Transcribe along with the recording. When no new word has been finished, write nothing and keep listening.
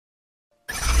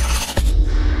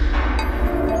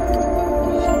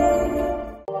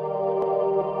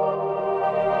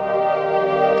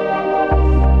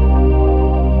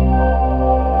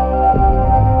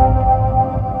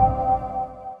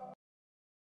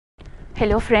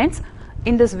Hello friends,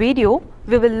 in this video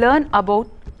we will learn about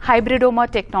Hybridoma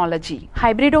technology.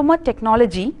 Hybridoma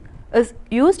technology is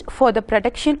used for the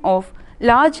production of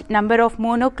large number of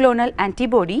monoclonal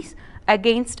antibodies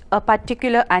against a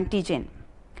particular antigen.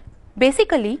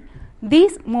 Basically,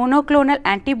 these monoclonal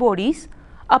antibodies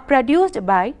are produced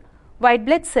by white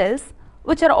blood cells,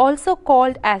 which are also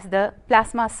called as the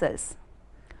plasma cells.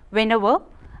 Whenever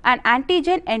an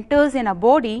antigen enters in a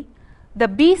body, the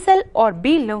B cell or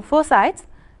B lymphocytes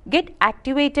get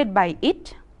activated by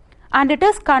it and it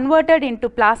is converted into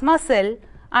plasma cell,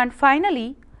 and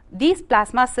finally these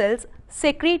plasma cells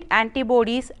secrete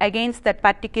antibodies against that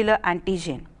particular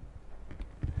antigen.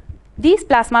 These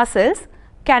plasma cells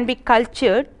can be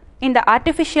cultured in the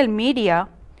artificial media,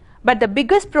 but the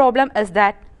biggest problem is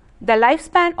that the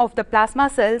lifespan of the plasma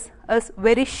cells is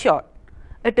very short.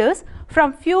 It is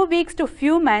from few weeks to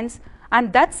few months,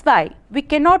 and that's why we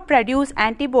cannot produce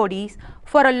antibodies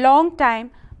for a long time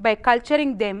by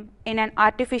culturing them in an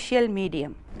artificial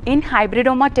medium. In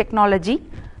hybridoma technology,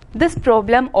 this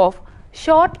problem of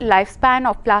short lifespan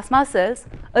of plasma cells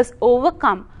is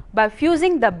overcome by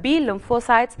fusing the B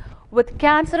lymphocytes with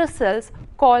cancerous cells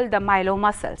called the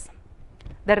myeloma cells.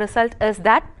 The result is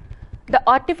that the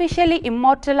artificially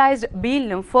immortalized B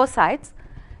lymphocytes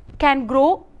can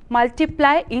grow,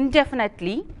 multiply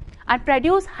indefinitely and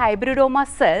produce hybridoma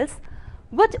cells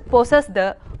which possess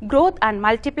the growth and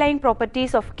multiplying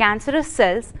properties of cancerous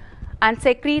cells and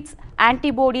secretes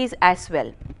antibodies as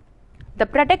well. The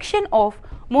production of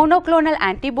monoclonal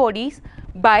antibodies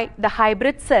by the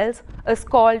hybrid cells is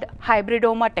called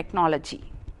hybridoma technology.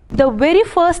 The very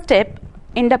first step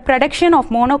in the production of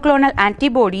monoclonal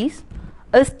antibodies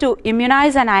is to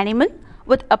immunize an animal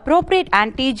with appropriate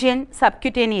antigen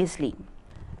subcutaneously.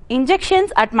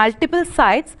 Injections at multiple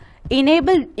sites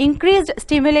enable increased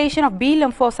stimulation of B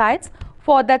lymphocytes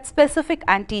for that specific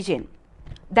antigen.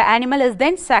 The animal is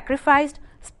then sacrificed,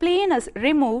 spleen is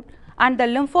removed, and the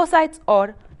lymphocytes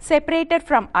are separated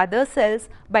from other cells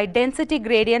by density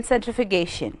gradient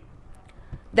centrifugation.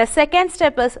 The second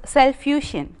step is cell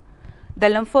fusion. The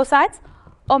lymphocytes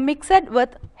are mixed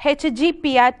with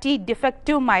HGPRT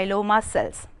defective myeloma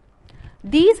cells.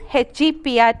 These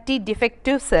HGPRT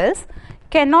defective cells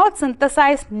cannot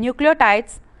synthesize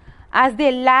nucleotides as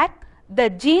they lack the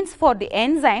genes for the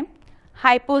enzyme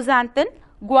hypoxanthine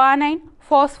guanine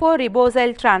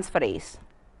phosphoribosyl transferase.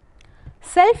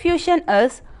 Cell fusion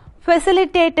is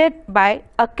facilitated by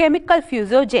a chemical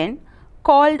fusogen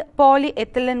called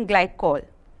polyethylene glycol.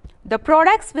 The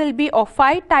products will be of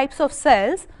 5 types of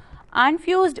cells: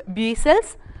 unfused B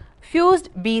cells, fused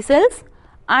B cells,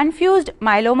 unfused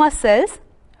myeloma cells,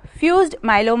 fused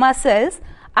myeloma cells,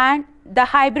 and the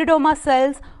hybridoma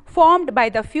cells formed by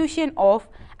the fusion of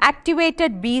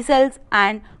activated B cells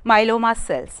and myeloma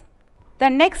cells. The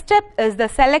next step is the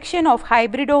selection of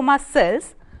hybridoma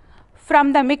cells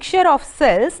from the mixture of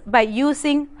cells by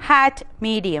using HAT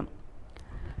medium.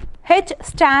 H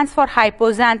stands for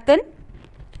hypoxanthine,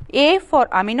 A for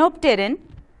aminopterin,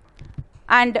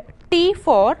 and T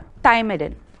for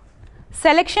thymidine.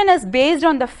 Selection is based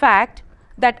on the fact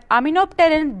that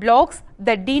aminopterin blocks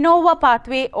the de novo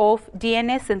pathway of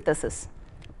DNA synthesis,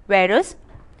 whereas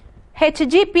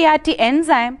HGPRT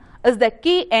enzyme is the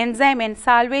key enzyme in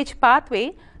salvage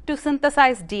pathway to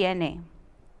synthesize DNA.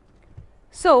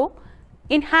 So,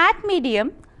 in HAT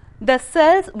medium, the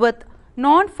cells with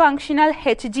non-functional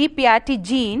HGPRT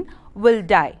gene will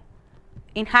die.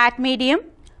 In HAT medium,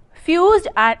 fused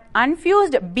and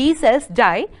unfused B cells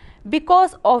die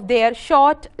because of their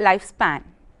short lifespan.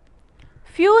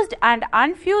 Fused and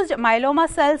unfused myeloma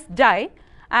cells die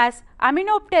as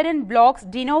aminopterin blocks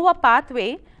de novo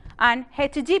pathway, and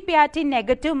HGPRT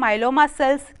negative myeloma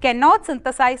cells cannot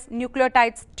synthesize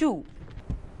nucleotides too.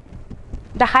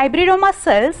 The hybridoma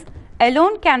cells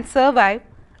alone can survive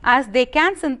as they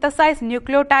can synthesize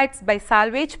nucleotides by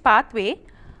salvage pathway,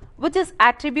 which is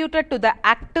attributed to the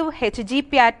active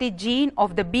HGPRT gene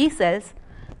of the B cells,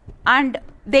 and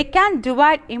they can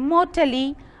divide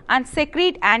immortally and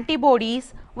secrete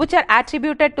antibodies which are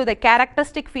attributed to the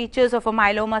characteristic features of a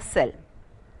myeloma cell.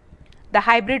 The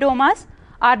hybridomas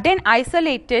are then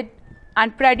isolated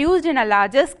and produced in a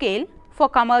larger scale for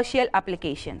commercial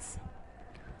applications.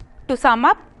 To sum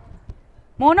up,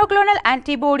 monoclonal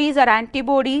antibodies are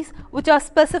antibodies which are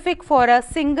specific for a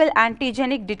single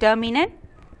antigenic determinant.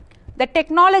 The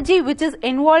technology which is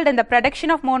involved in the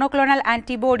production of monoclonal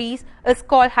antibodies is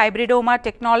called hybridoma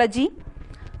technology.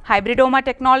 Hybridoma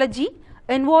technology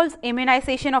involves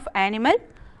immunization of animal,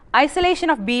 isolation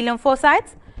of B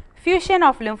lymphocytes, fusion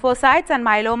of lymphocytes and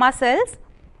myeloma cells,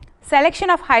 selection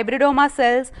of hybridoma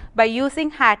cells by using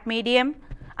HAT medium,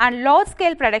 and large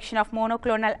scale production of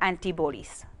monoclonal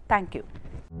antibodies. Thank you.